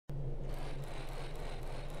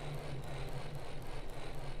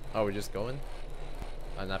Oh, we're just going?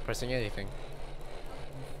 I'm not pressing anything.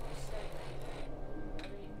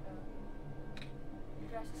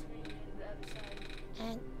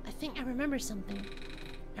 And I think I remember something.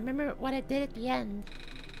 I remember what I did at the end.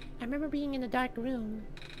 I remember being in a dark room.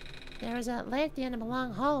 There was a light at the end of a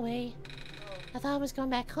long hallway. I thought I was going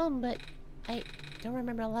back home, but I don't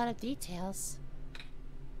remember a lot of details.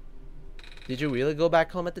 Did you really go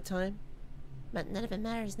back home at the time? But none of it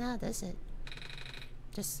matters now, does it?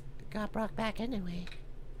 Just got brought back anyway.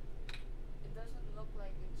 It doesn't look like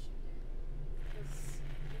it should do. Because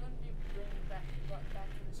you wouldn't be brought back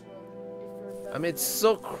to this world if you're I mean, it's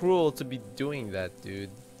so cruel to be doing that, dude.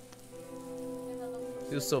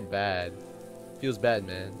 Feels so bad. Feels bad,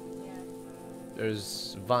 man. Yeah.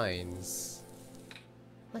 There's vines.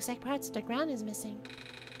 Looks like parts of the ground is missing.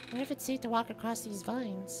 What if it's safe to walk across these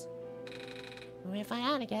vines? We're gonna find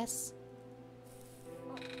out, I guess.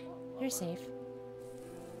 You're safe.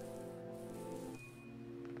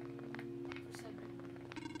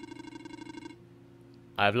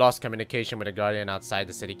 I've lost communication with the guardian outside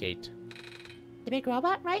the city gate. The big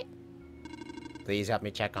robot, right? Please help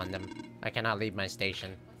me check on them. I cannot leave my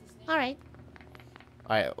station. Alright.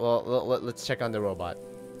 Alright, well, let's check on the robot.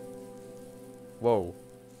 Whoa.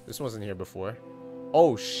 This wasn't here before.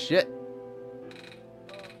 Oh, shit.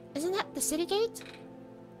 Isn't that the city gate?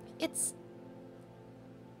 It's...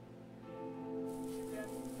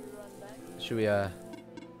 Should we,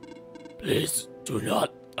 Please do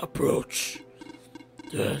not approach.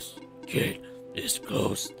 This gate is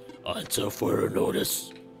closed until further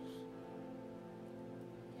notice.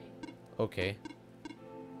 Okay.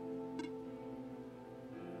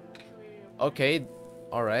 Okay.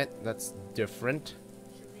 Alright, that's different.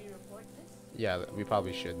 Should we report this? Yeah, we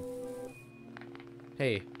probably should.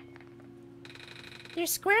 Hey.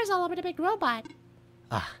 There's squares all over the big robot.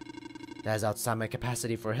 Ah, that is outside my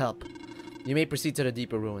capacity for help. You may proceed to the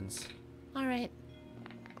deeper ruins. Alright.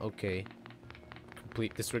 Okay.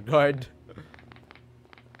 Complete disregard.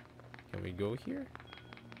 Can we go here?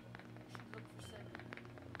 Look for seven.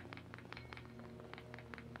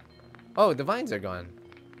 Oh, the vines are gone.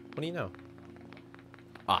 What do you know?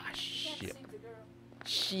 Ah, shit. Save the girl.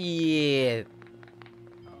 Shit.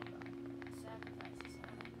 Oh, sacrifices.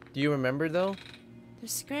 Do you remember though?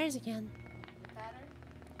 There's squares again. The pattern,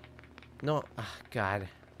 No. Ah, God.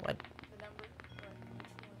 What? the number, or which one?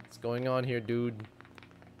 What's going on here, dude?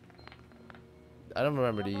 I don't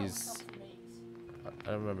remember How about these. comes maze?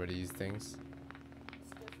 I don't remember these things. It's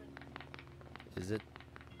different. Is it?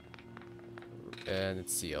 And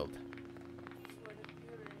it's sealed. It's where the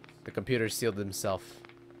computer is. The computer sealed himself.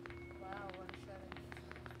 Wow, what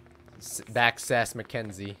a shutting. Back sass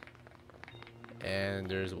Mackenzie. And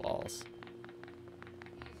there's walls.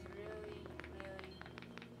 He's really.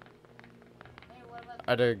 Hey, what about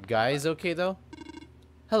Are the guys okay though?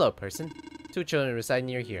 Hello, person. 2 children reside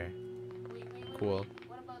near here. wait, Cool.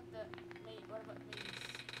 What about the what about maze?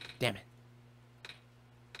 Damn it.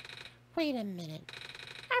 Wait a minute.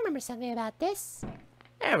 I remember something about this.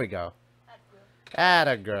 There we go. That girl.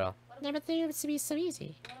 Atta girl. Never thought it was to be so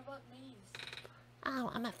easy. What about maze?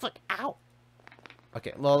 Ow, I'm a foot out.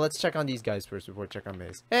 Okay, well let's check on these guys first before we check on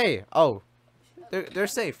Maze. Hey! Oh! They're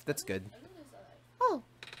safe. That's good. I knew there's a Oh,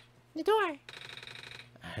 the door.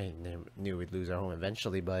 I never knew we'd lose our home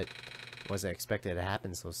eventually, but wasn't expecting it to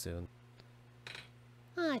happen so soon.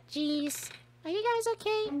 Ah, jeez. Are you guys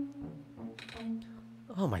okay?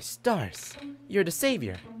 Oh my stars! You're the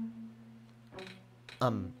savior!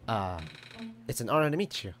 It's an honor to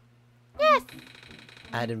meet you. Yes,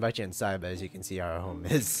 I'd invite you inside, but as you can see, our home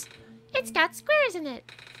is... it's got squares in it.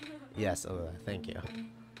 Yes, thank you.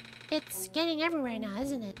 It's getting everywhere now,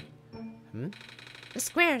 isn't it? Hmm? The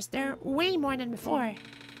squares, they're way more than before.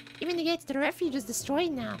 Even the gates to the refuge is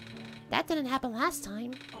destroyed now. That didn't happen last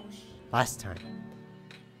time. Last time.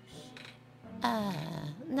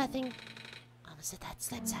 Nothing. Almost at that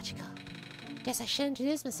slip, Sachiko. Guess I should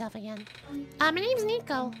introduce myself again. My name's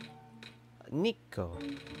Nico. Nico.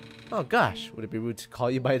 Oh gosh, would it be rude to call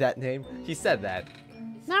you by that name? He said that.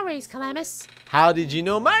 No worries, Calamus. How did you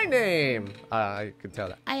know my name? I could tell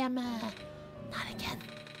that. I am, not again.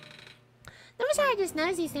 Notice how I just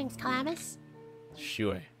knows these things, Calamus.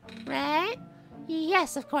 Sure. Right?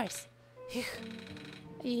 Yes, of course.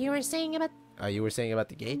 You were saying about... You were saying about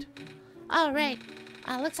the gate? Oh, right.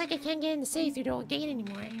 Looks like I can't get in the city through the old gate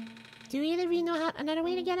anymore. Do either of you know how another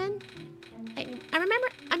way to get in? I remember...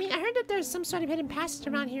 I heard that there's some sort of hidden passage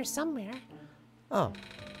around here somewhere. Oh,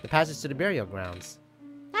 the passage to the burial grounds.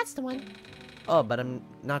 That's the one. Oh, but I'm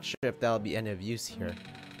not sure if that'll be any of use here.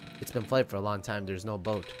 It's been flooded for a long time, there's no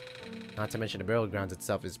boat. Not to mention the burial grounds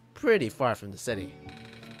itself is pretty far from the city.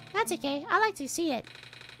 That's okay. I like to see it.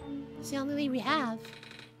 It's the only lead we have.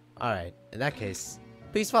 Alright, in that case,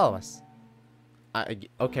 please follow us.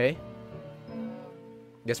 Okay.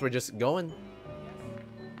 Guess we're just going.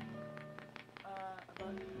 About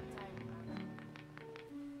time.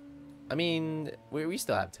 I mean, we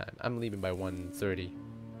still have time. I'm leaving by 1:30.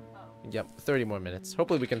 Oh. Yep, 30 more minutes.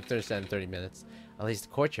 Hopefully we can finish that in 30 minutes. At least the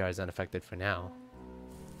courtyard is unaffected for now.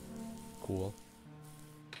 Cool.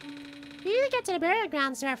 We usually get to the burial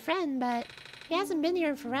grounds to our friend, but he hasn't been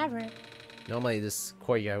here in forever. Normally this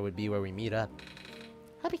courtyard would be where we meet up.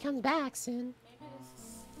 Hope he comes back soon. Maybe this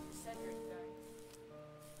is the Cedric guy.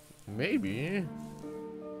 Maybe. Maybe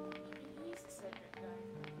he's the Cedric guy.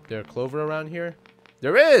 There a clover around here?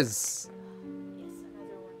 There is! Yes,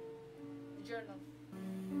 another one. The journal.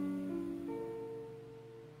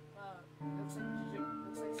 Wow,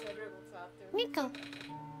 looks like Cedric will clap there. Nico!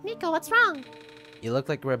 Nico, what's wrong? You look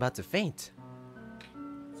like we're about to faint.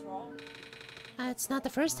 What's wrong? It's not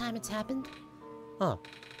the first time it's happened. Huh.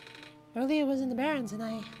 Earlier was in the Barrens and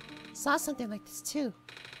I saw something like this too.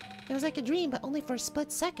 It was like a dream, but only for a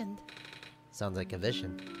split second. Sounds like a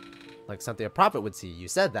vision. Like something a prophet would see. You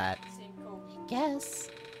said that. Same code. I guess.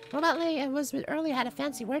 What about like it was earlier had a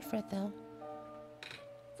fancy word for it though.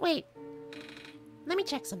 Wait. Let me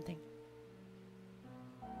check something.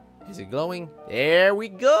 Is it glowing? There we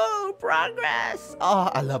go! Progress!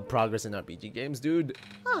 Oh, I love progress in RPG games, dude.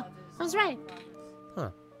 Oh, I was right.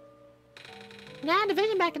 Huh. When I had a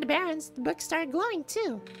vision back in the Barrens, the book started glowing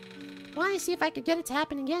too. I wanted to see if I could get it to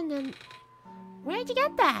happen again, and where'd you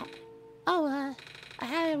get that? Oh, I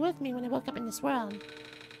had it with me when I woke up in this world.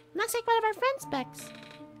 Looks like one of our friend's specs.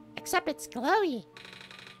 Except it's glowy.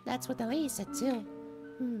 That's what the lady said too.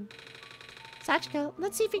 Sachiko,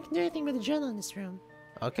 let's see if we can do anything with the journal in this room.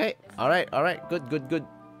 Okay. Alright, alright. Good, good, good.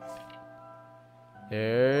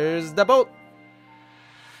 Here's the boat.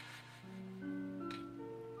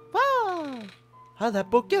 Whoa! How'd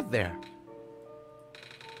that boat get there?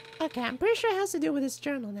 Okay, I'm pretty sure it has to do with this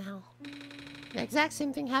journal now. The exact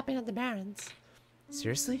same thing happened at the Barrens.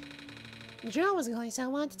 Seriously? The journal was glowing, so I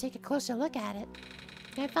wanted to take a closer look at it.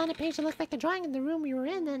 I found a page that looked like a drawing in the room we were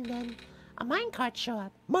in, and then a minecart showed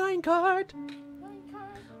up. Minecart!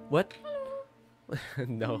 Minecart. What?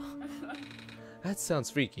 No. That sounds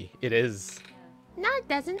freaky. It is. No, it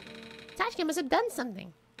doesn't. Sachiko must have done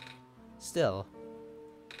something. Still.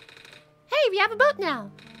 Hey, we have a boat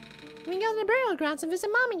now! We can go to the burial grounds and visit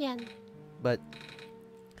Mom again. But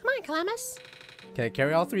Come on, Calamus. can it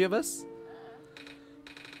carry all three of us?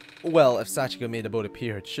 Well, if Sachiko made the boat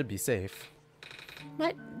appear, it should be safe.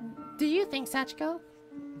 What do you think, Sachiko?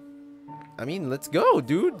 I mean, let's go,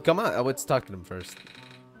 dude. Come on. Let's talk to them first.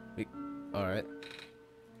 Alright.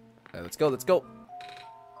 Let's go, let's go.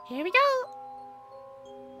 Here we go.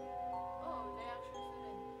 Oh, they actually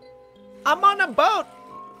fit in. I'm on a boat!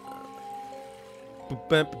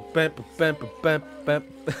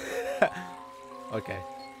 Okay.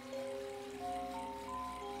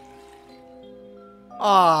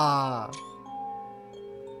 Ah.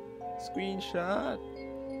 Screenshot.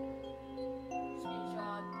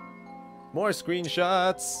 Screenshot. More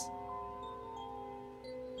screenshots.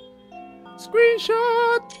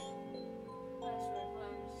 Screenshot. That's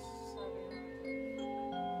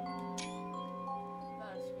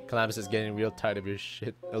right, Calamus is getting real tired of your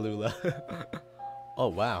shit, Alula. Oh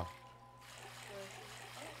wow.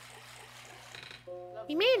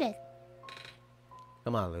 We made it.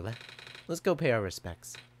 Come on, Lula. Let's go pay our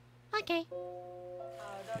respects. Okay.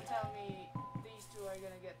 Don't tell me these two are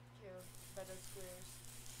gonna get killed by the squares.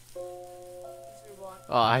 Since we want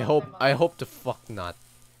Oh, I them hope to fuck not.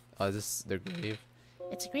 Oh, is this their grave?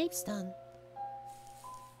 It's a gravestone.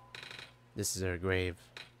 This is her grave.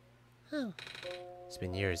 Oh. It's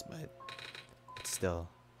been years, but it's still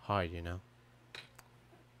hard, you know?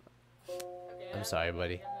 Okay, I'm sorry,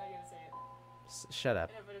 buddy. I'm not gonna say it. Shut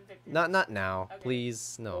up. I'm gonna put a picture. Not now. Okay.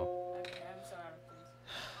 Please, no. Okay, I'm sorry,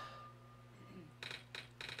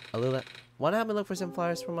 please. Alula, wanna have me look for some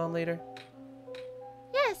flowers for Mom later?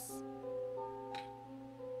 Yes.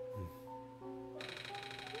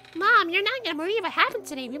 Mom, you're not gonna believe what happened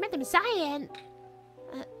today. We met the Messiah and...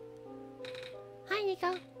 Hi,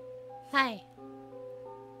 Nico. Hi.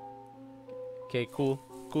 Okay, cool.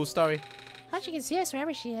 Cool story. Hope she can see us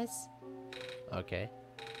wherever she is. Okay.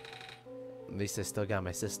 At least I still got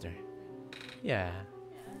my sister. Yeah.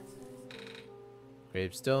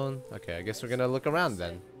 Gravestone. Okay, I guess we're gonna look around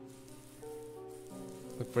then.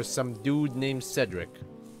 Look for some dude named Cedric.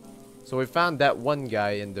 So we found that one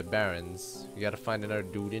guy in the Barrens. We gotta find another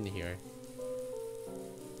dude in here.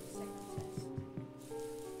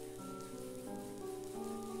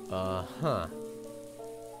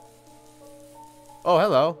 Oh,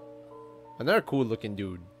 hello. Another cool looking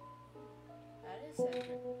dude. That is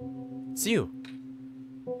Cedric. It's you.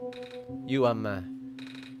 You,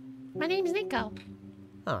 My name's Nico.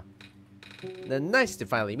 huh. Nice to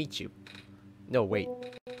finally meet you. No, wait.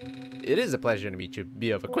 It is a pleasure to meet you.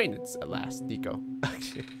 Be of acquaintance at last, Nico.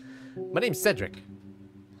 My name's Cedric.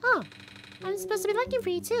 Oh, I'm supposed to be looking for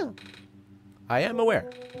you too. I am aware.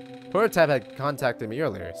 Prototype had contacted me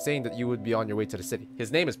earlier, saying that you would be on your way to the city.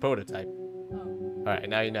 His name is Prototype. Oh. Alright,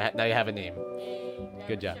 now you know, now you have a name. Yay. We have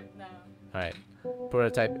Good a job. ship now. Alright.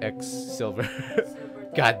 Prototype X Silver. Silver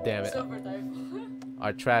type. God damn it. Silver type.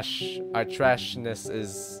 Our trashness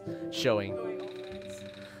is showing. Going offense.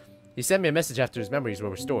 He sent me a message after his memories were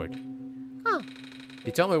restored. Oh,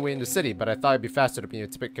 He told me we're in the city, but I thought it'd be faster to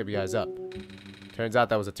pick you guys up. Turns out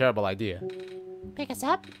that was a terrible idea. pick us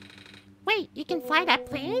up? Wait, you can fly that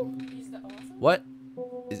plane? He's the author? What?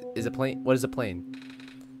 Is a plane? What is a plane?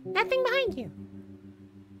 Nothing behind you.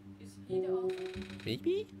 Is he the author?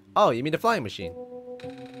 Maybe? Oh, you mean the flying machine?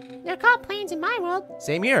 They're called planes in my world.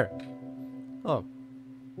 Same here. Oh.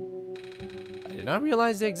 I did not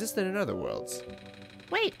realize they existed in other worlds.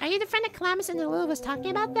 Wait, are you the friend that Calamus and Lulu was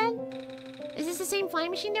talking about then? Is this the same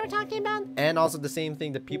flying machine they were talking about? And also the same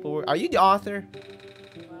thing that people were... Are you the author?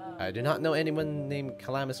 Wow. I do not know anyone named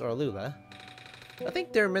Calamus or Alula. I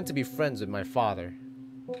think they're meant to be friends with my father.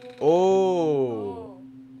 Oh!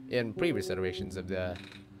 In previous iterations of the...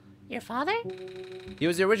 Your father? He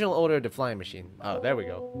was the original owner of the flying machine. Oh, there we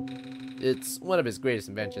go. It's one of his greatest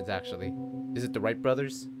inventions, actually. Is it the Wright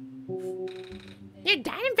brothers? Your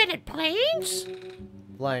dad invented planes?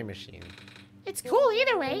 Flying machine. It's cool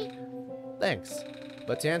either way. Thanks.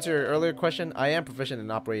 But to answer your earlier question, I am proficient in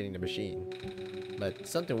operating the machine. But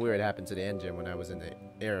something weird happened to the engine when I was in the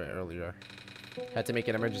air earlier. Had to make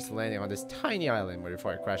an emergency landing on this tiny island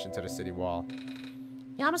before I crashed into the city wall.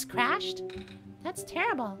 You almost crashed? That's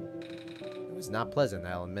terrible. It was not pleasant,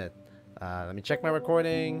 I'll admit. Let me check my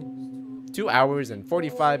recording. 2 hours and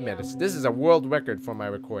 45 minutes. This is a world record for my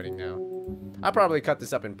recording now. I'll probably cut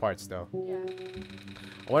this up in parts, though. Yeah.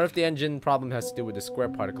 I wonder if the engine problem has to do with the square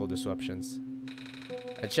particle disruptions.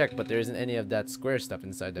 I checked, but there isn't any of that square stuff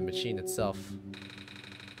inside the machine itself.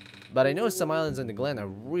 But I know some islands in the Glen are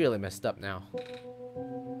really messed up now.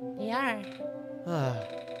 They are.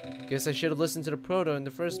 Guess I should have listened to the proto in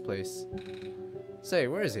the first place. Say,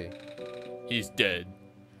 where is he? He's dead.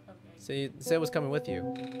 Okay. Say what's coming with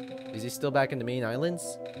you. Is he still back in the main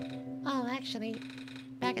islands? Oh, actually,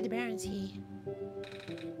 back at the Barrens,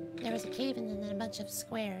 there was a cave in and then a bunch of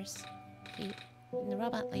squares. And the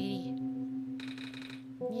robot lady.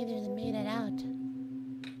 Neither of them made it out.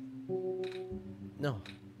 No.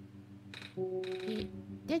 He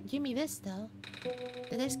did give me this, though.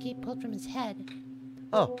 The disc he pulled from his head.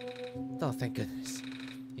 Oh. Oh, thank goodness.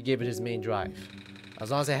 He gave it his main drive.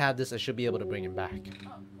 As long as I have this, I should be able to bring him back.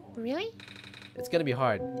 Really? It's gonna be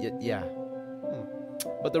hard. Yeah.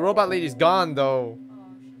 But the robot lady's gone, though.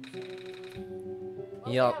 Oh,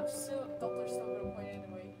 shit. Yup. Well, we have still Dr. Silver point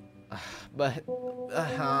anyway. But, Oh, is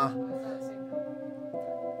that the same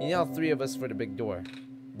one? you need all three of us for the big door.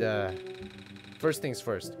 First things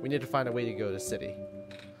first. We need to find a way to go to the city.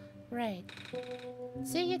 Right.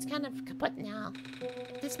 See, it's kind of kaput now.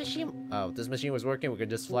 This machine... Oh, if this machine was working, we could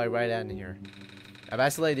just fly right out in here. I've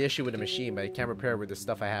isolated the issue with the machine, but I can't repair it with the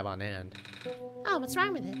stuff I have on hand. Oh, what's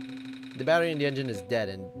wrong with it? The battery in the engine is dead,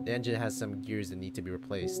 and the engine has some gears that need to be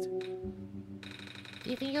replaced. Do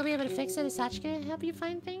you think you'll be able to fix it? Is Sachika help you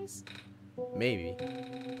find things? Maybe.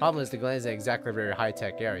 Problem is, the Glen isn't exactly a very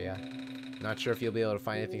high-tech area. Not sure if you'll be able to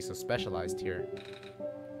find anything so specialized here.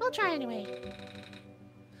 We'll try anyway.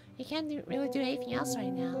 You can't really do anything else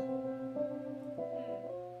right now.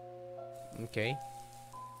 Okay.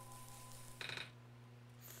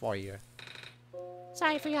 Fire.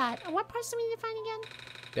 Sorry, I forgot. What parts do we need to find again?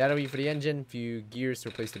 Battery for the engine, few gears to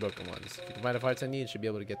replace the broken ones. If you can find the parts I need, should be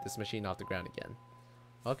able to get this machine off the ground again.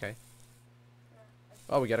 Okay.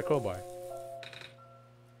 Oh, we got a crowbar.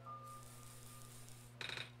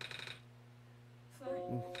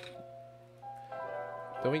 Flying.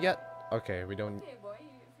 Don't we get? Okay, we don't. Okay, boy.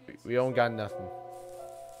 If you We don't got nothing.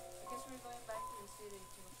 I guess we're going back to the city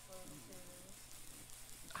to look for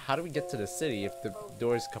materials. How do we get to the city if the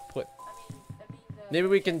door is kaput? I mean, the Maybe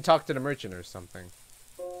we can talk to the merchant or something.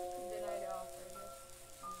 deny the offer, I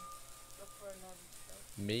guess. Look for another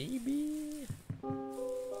stuff. Maybe.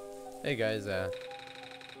 Hey guys.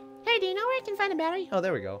 Hey, do you know where I can find a battery? Oh,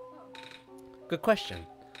 there we go. Good question.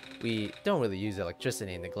 We don't really use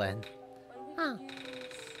electricity in the Glen. Huh.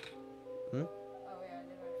 Hmm? Oh yeah,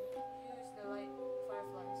 never mind. Use the light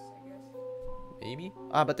fireflies, I guess. Maybe.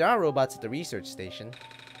 Ah, but there are robots at the research station.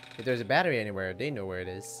 If there's a battery anywhere, they know where it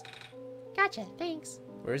is. Gotcha, thanks.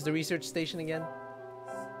 Where's the research station again?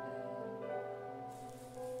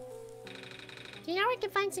 Do you know where we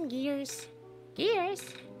can find some gears?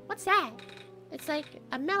 Gears? What's that? It's like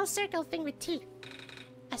a metal circle thing with teeth.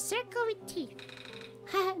 A circle with teeth.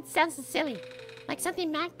 It sounds so silly. Like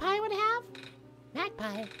something Magpie would have?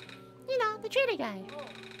 Magpie? You know, the trader guy.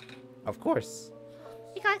 Of course.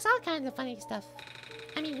 He collects all kinds of funny stuff.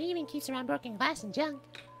 I mean, he even keeps around broken glass and junk.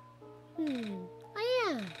 Oh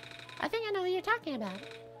yeah. I think I know who you're talking about.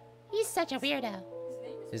 He's such a weirdo.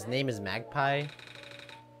 His name is Magpie?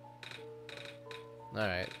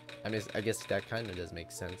 Alright. I mean, I guess that kind of does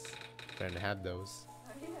make sense for him to have those.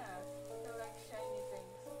 Oh, yeah. They're like shiny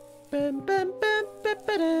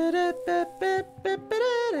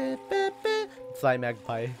things. Fly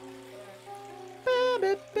Magpie.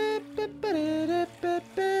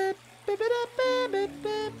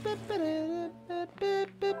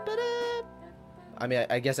 I mean,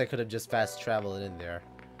 I guess I could have just fast traveled in there.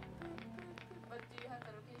 But do you have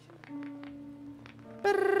the location?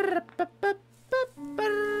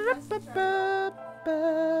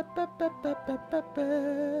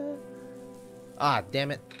 Ah,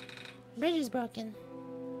 damn it. Bridge is broken.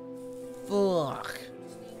 Fuck.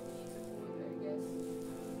 Just need to eat the food, I guess.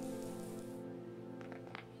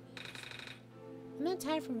 I'm not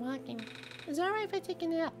tired from walking. Is it alright if I take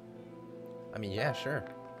it up? I mean, yeah, sure.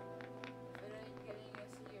 But getting us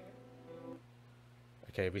here.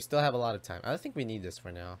 Okay, we still have a lot of time. I don't think we need this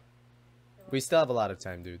for now. We still have a lot of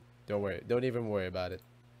time, dude. Don't worry. Don't even worry about it.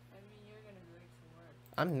 I mean, you're gonna be late for work.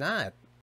 I'm not.